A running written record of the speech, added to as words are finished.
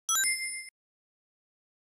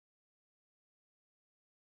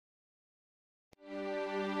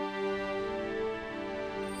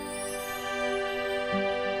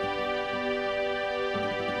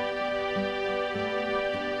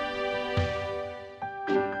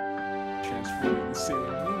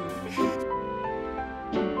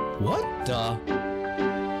What the?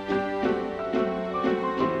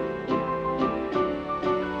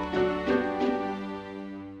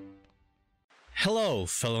 Hello,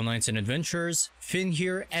 fellow knights and adventurers, Finn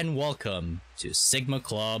here, and welcome to Sigma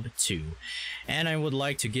Club 2. And I would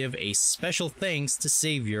like to give a special thanks to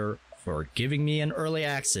Savior for giving me an early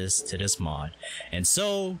access to this mod. And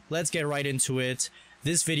so, let's get right into it.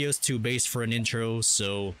 This video is too base for an intro,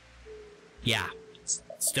 so yeah, it's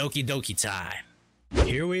Doki Doki time.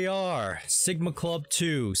 Here we are, Sigma Club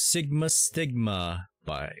 2, Stigma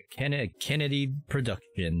by Kennedy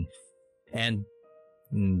Production. And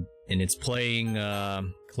it's playing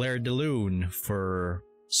Claire de Lune for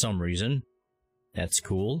some reason. That's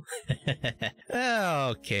cool.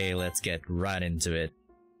 Okay, let's get right into it.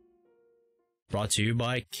 Brought to you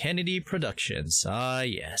by Kennedy Productions. Ah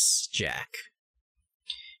yes, Jack.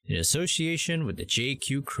 In association with the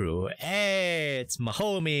JQ crew. Hey, it's my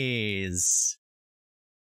homies!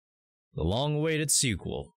 The long-awaited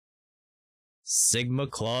sequel. Sigma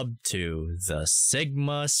Club 2, the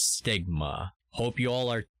Stigma. Hope you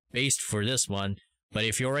all are based for this one, but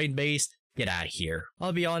if you ain't based, get out of here.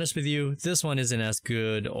 I'll be honest with you, this one isn't as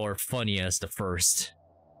good or funny as the first.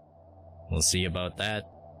 We'll see about that.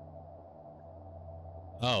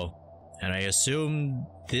 Oh, and I assume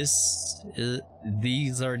these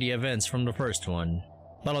are the events from the first one,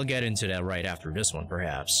 but I'll get into that right after this one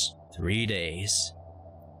perhaps. 3 days.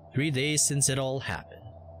 3 days since it all happened.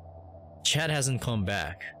 Chad hasn't come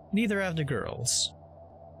back, neither have the girls.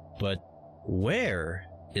 But where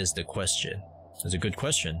is the question? It's a good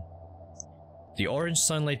question. The orange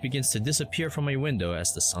sunlight begins to disappear from my window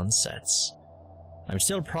as the sun sets. I'm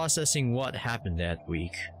still processing what happened that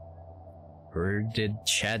week. Where did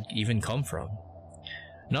Chad even come from?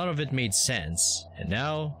 None of it made sense, and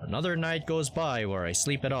now another night goes by where I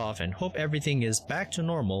sleep it off and hope everything is back to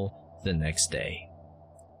normal the next day.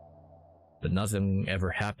 But nothing ever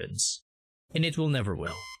happens, and it will never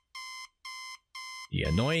will. The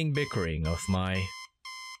annoying bickering of my...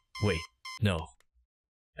 Wait, no.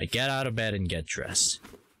 I get out of bed and get dressed.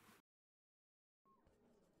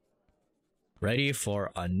 Ready for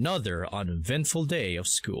another uneventful day of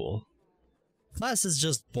school. Class is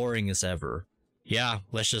just boring as ever. Yeah,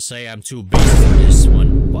 let's just say I'm too busy for this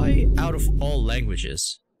one. Why, out of all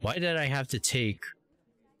languages, why did I have to take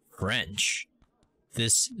French?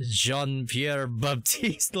 This Jean-Pierre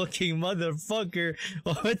Baptiste looking motherfucker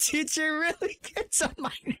of a teacher really gets on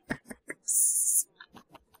my nerves.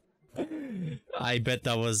 I bet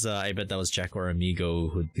that was Jack or Amigo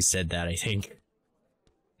who said that, I think.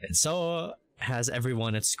 And so has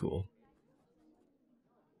everyone at school.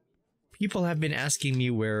 People have been asking me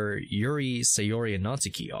where Yuri, Sayori, and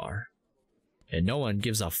Natsuki are. And no one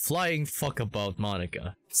gives a flying fuck about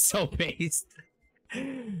Monica. So based.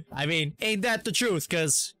 I mean, ain't that the truth,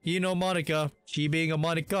 cause, you know Monica, she being a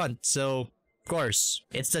Monica cunt, so, of course,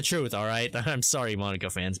 it's the truth, alright? I'm sorry, Monica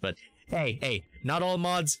fans, but hey, not all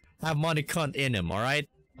mods have Monica cunt in them, alright?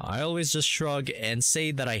 I always just shrug and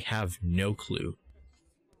say that I have no clue.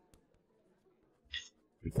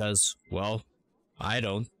 Because, well, I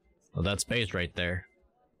don't. Well, that's based right there.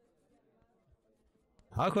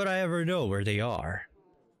 How could I ever know where they are?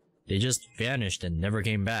 They just vanished and never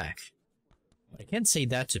came back. I can't say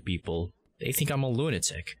that to people. They think I'm a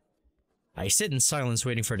lunatic. I sit in silence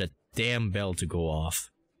waiting for the damn bell to go off.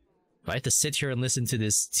 If I have to sit here and listen to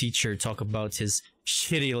this teacher talk about his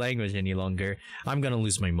shitty language any longer, I'm gonna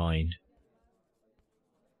lose my mind.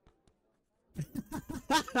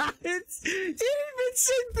 It's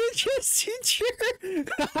teacher!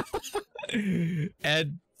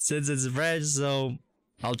 And since it's French, so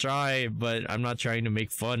I'll try, but I'm not trying to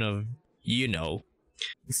make fun of, you know.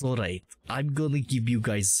 It's alright, I'm gonna give you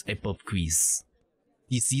guys a pop quiz.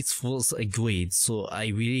 This is for a grade, so I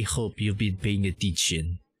really hope you've been paying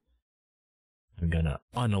attention. I'm gonna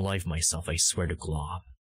unalive myself, I swear to God.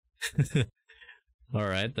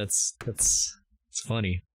 Alright, that's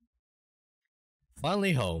funny.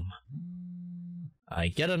 Finally home. I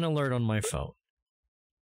get an alert on my phone.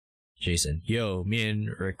 Jason, yo, me and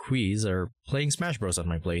Requiz are playing Smash Bros at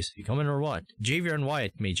my place. You coming or what? Javier and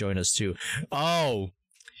Wyatt may join us too. Oh,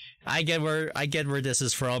 I get where this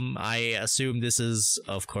is from. I assume this is,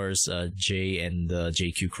 of course, Jay and the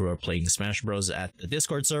JQ crew are playing Smash Bros at the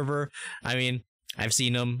Discord server. I mean, I've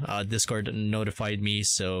seen them. Discord notified me,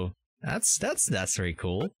 so that's very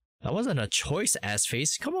cool. That wasn't a choice, ass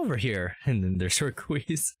face. Come over here. And then there's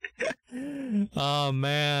Requiz. Oh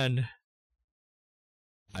man.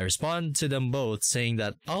 I respond to them both saying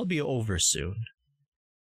that I'll be over soon.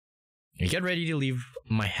 I get ready to leave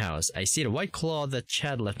my house. I see the white claw that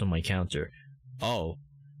Chad left on my counter. Oh,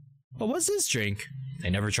 But what's this drink? I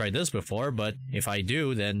never tried this before, but if I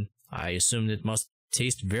do, then I assume it must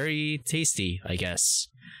taste very tasty, I guess.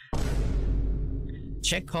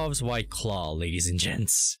 Chekhov's White Claw, ladies and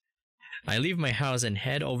gents. I leave my house and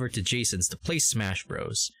head over to Jason's to play Smash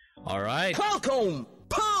Bros. Alright. Falcon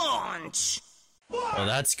Punch! Oh,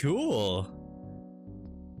 that's cool.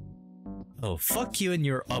 Oh, fuck you and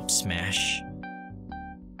your up smash.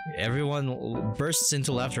 Everyone bursts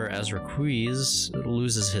into laughter as Requies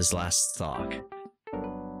loses his last stock.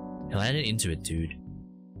 I landed into it, dude.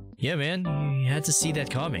 Yeah, man, you had to see that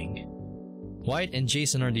coming. White and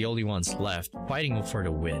Jason are the only ones left, fighting for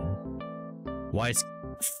the win. White's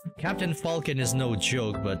Captain Falcon is no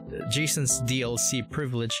joke, but Jason's DLC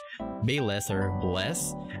privilege, Bayleth or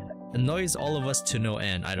Bleth, annoys all of us to no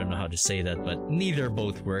end. I don't know how to say that, but neither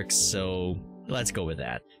both works, so let's go with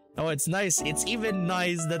that. Oh, it's nice. It's even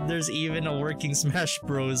nice that there's even a working Smash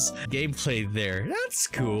Bros. Gameplay there. That's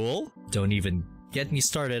cool. Don't even get me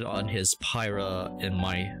started on his Pyra and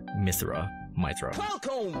my Mithra.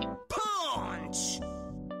 Falcon Punch!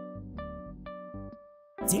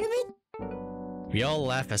 Damn it! We all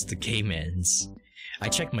laugh as the game ends. I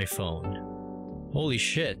check my phone. Holy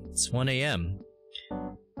shit, it's 1 AM.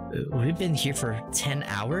 We've been here for 10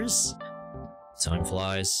 hours? Time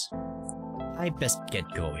flies. I best get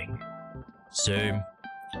going. Same.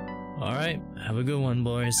 Alright, have a good one,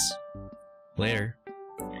 boys. Later.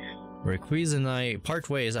 Requies and I part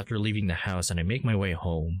ways after leaving the house and I make my way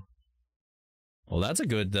home. Well, that's a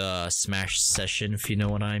good Smash session, if you know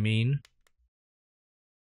what I mean.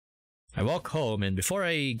 I walk home, and before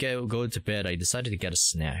I go to bed, I decided to get a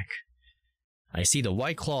snack. I see the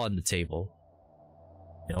White Claw on the table.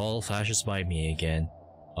 It all flashes by me again.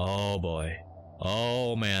 Oh boy.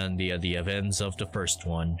 Oh man, the events of the first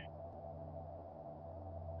one.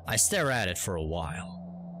 I stare at it for a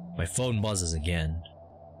while. My phone buzzes again.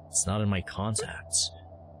 It's not in my contacts.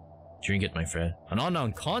 Drink it, my friend. An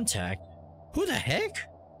unknown contact? Who the heck?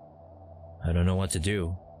 I don't know what to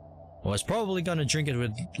do. I was probably gonna drink it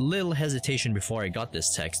with little hesitation before I got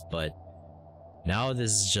this text, but now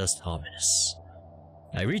this is just ominous.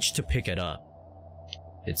 I reach to pick it up.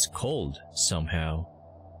 It's cold, somehow.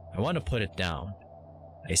 I want to put it down.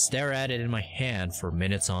 I stare at it in my hand for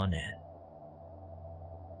minutes on end.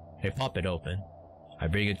 I pop it open. I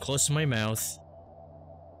bring it close to my mouth.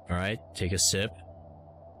 Alright, take a sip.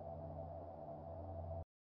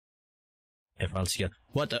 Everyone's together.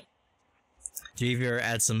 What the? Javier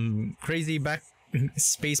adds some crazy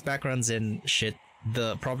space backgrounds and shit.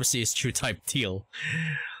 The prophecy is true type deal.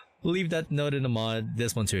 Leave that note in the mod,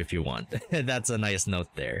 this one too if you want. That's a nice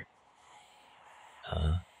note there.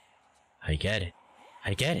 I get it.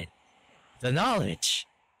 I get it. The knowledge!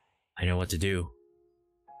 I know what to do.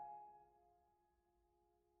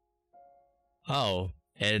 Oh,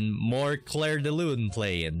 and more Claire de Lune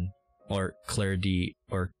playing. Or Claire de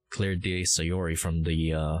Sayori from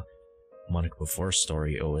the Monica Before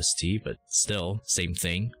Story OST, but still, same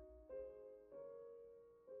thing.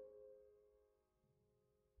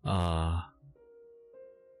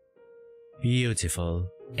 Beautiful,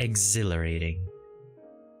 exhilarating.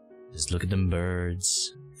 Just look at them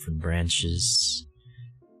birds from branches.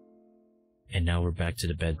 And now we're back to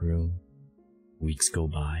the bedroom. Weeks go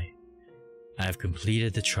by. I have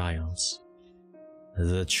completed the trials.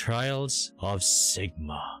 The trials of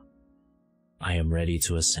Stigma. I am ready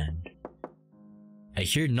to ascend. I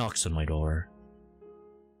hear knocks on my door.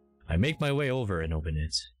 I make my way over and open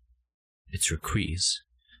it. It's Requies.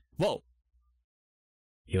 Whoa!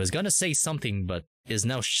 He was gonna say something, but is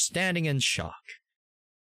now standing in shock.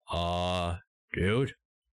 Dude?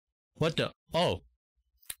 What the? Oh.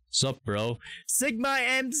 Sup, bro? Sigma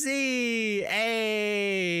MC!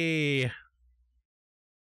 Hey!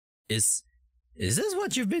 Is this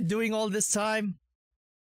what you've been doing all this time?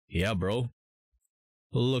 Yeah, bro.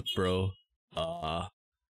 Look, bro.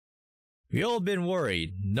 We all been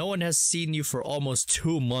worried. No one has seen you for almost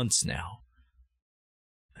 2 months now.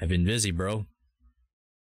 I've been busy, bro.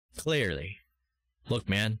 Clearly. Look,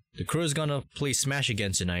 man, the crew's gonna play Smash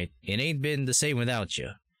again tonight. It ain't been the same without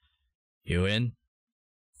you. You in?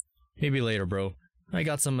 Maybe later, bro. I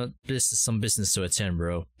got some business to attend,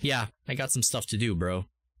 bro. Yeah, I got some stuff to do, bro.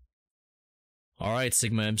 Alright,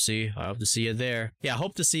 Sigma MC. I hope to see you there. Yeah, I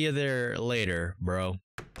hope to see you there later, bro.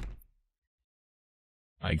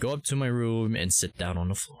 I go up to my room and sit down on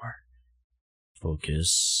the floor.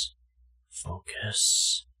 Focus.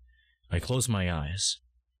 Focus. I close my eyes.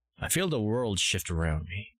 I feel the world shift around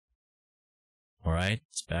me. Alright,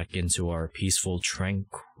 it's back into our peaceful,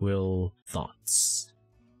 tranquil thoughts.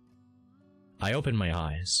 I open my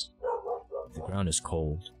eyes. The ground is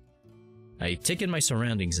cold. I take in my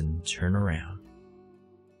surroundings and turn around.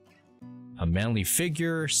 A manly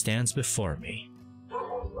figure stands before me.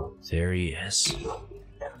 There he is.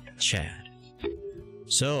 Chad.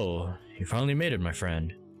 So, you finally made it, my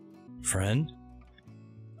friend. Friend?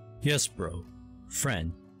 Yes, bro.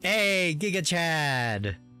 Friend. Hey, Giga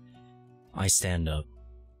Chad! I stand up.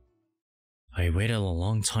 I waited a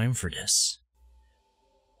long time for this.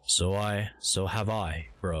 So have I,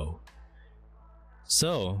 bro.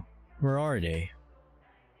 So, where are they?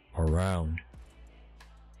 Around.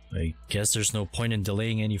 I guess there's no point in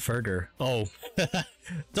delaying any further. Oh,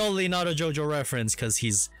 totally not a JoJo reference because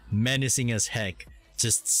he's menacing as heck.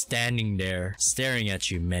 Just standing there, staring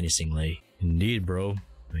at you menacingly. Indeed, bro.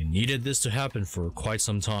 I needed this to happen for quite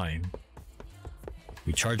some time.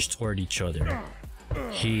 We charge toward each other.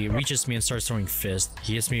 He reaches me and starts throwing fists.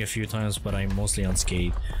 He hits me a few times, but I'm mostly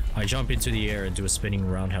unscathed. I jump into the air and do a spinning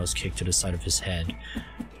roundhouse kick to the side of his head.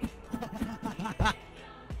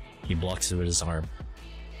 He blocks it with his arm.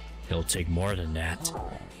 It'll take more than that.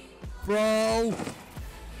 Bro!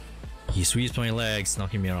 He sweeps my legs,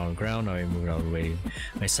 knocking me on the ground. I move out of the way.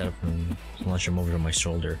 I set up and launch him over my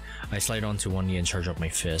shoulder. I slide onto one knee and charge up my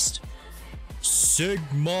fist.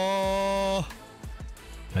 Stigma!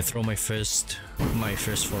 I throw my fist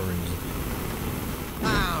forward.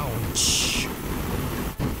 Ouch!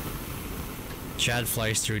 Chad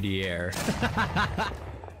flies through the air.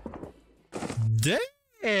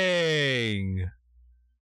 Dang!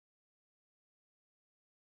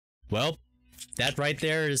 Well, that right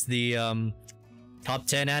there is the top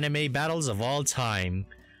 10 anime battles of all time.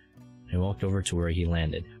 I walked over to where he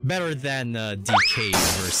landed. Better than DK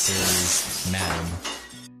versus Madam.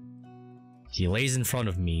 He lays in front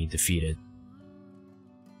of me, defeated.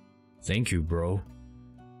 Thank you, bro.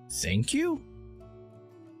 Thank you?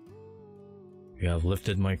 You have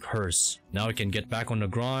lifted my curse. Now I can get back on the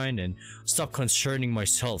grind and stop concerning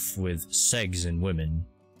myself with segs and women.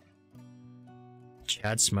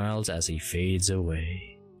 Chad smiles as he fades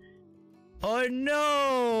away. Oh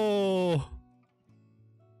no!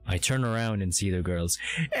 I turn around and see the girls.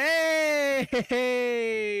 Hey!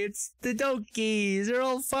 It's the Dokis! They're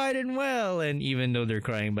all fighting well! And even though they're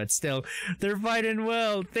crying, but still, they're fighting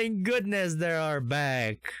well! Thank goodness they are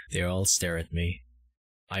back! They all stare at me.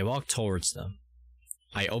 I walk towards them.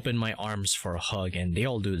 I open my arms for a hug and they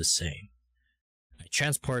all do the same. I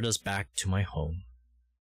transport us back to my home.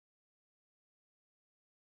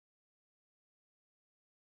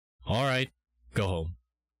 Alright, go home.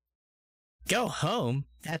 Go home?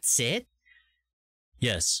 That's it?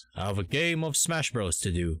 Yes, I have a game of Smash Bros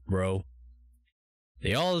to do, bro.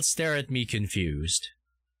 They all stare at me confused.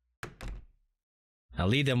 I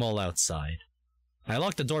lead them all outside. I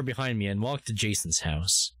lock the door behind me and walk to Jason's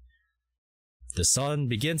house. The sun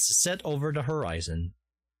begins to set over the horizon.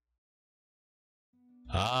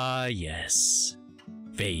 Ah, yes.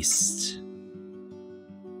 Based.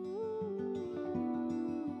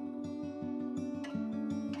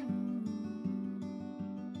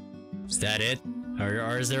 Is that it?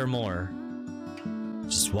 Or is there more?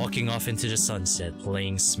 Just walking off into the sunset,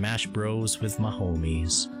 playing Smash Bros with my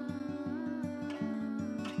homies.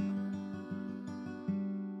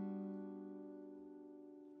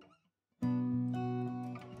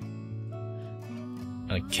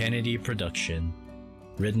 A Kennedy production.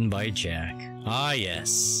 Written by Jack. Ah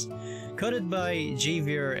yes. Coded by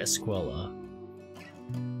Javier Escuela.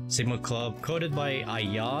 Sigma Club, coded by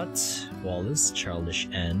Ayat, Wallace, Childish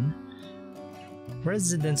N.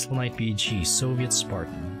 Residential Night BG, Soviet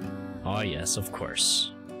Spartan. Ah yes, of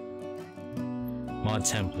course. Mod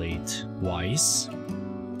template, Weiss.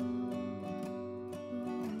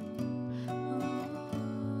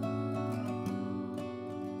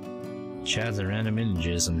 Chad's and random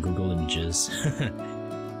images on Google Images.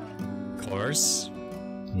 Of course.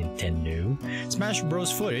 Nintendo. Smash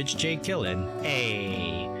Bros footage, Jay Killen.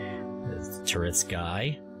 Hey! The turrets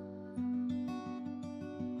guy.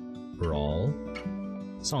 Brawl.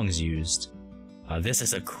 Songs used. This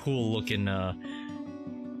is a cool looking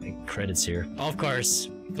credits here. Of course,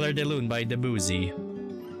 Claire de Lune by Debussy.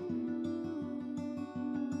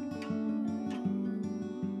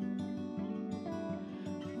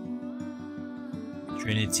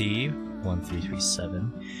 Trinity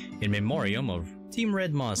 1337 in memoriam of Team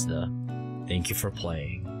Red Mazda. Thank you for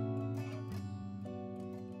playing.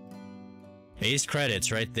 Based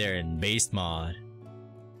credits right there in based mod.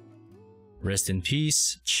 Rest in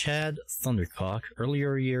peace, Chad Thundercock,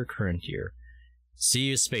 earlier year, current year. See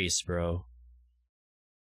you, space, bro.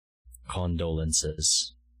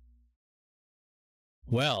 Condolences.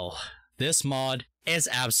 Well, this mod is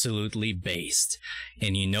absolutely based.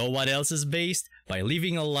 And you know what else is based? by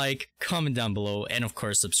leaving a like, comment down below, and of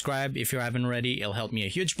course subscribe if you haven't already. It'll help me a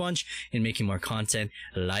huge bunch in making more content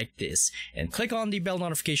like this. And click on the bell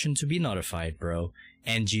notification to be notified, bro.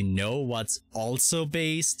 And you know what's also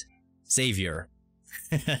based? Savior.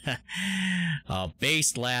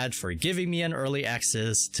 Based lad for giving me an early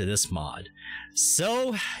access to this mod.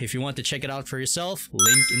 So if you want to check it out for yourself,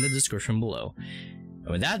 link in the description below. And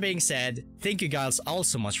with that being said, thank you guys all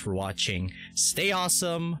so much for watching. Stay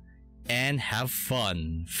awesome and have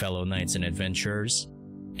fun, fellow knights and adventurers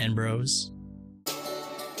and bros.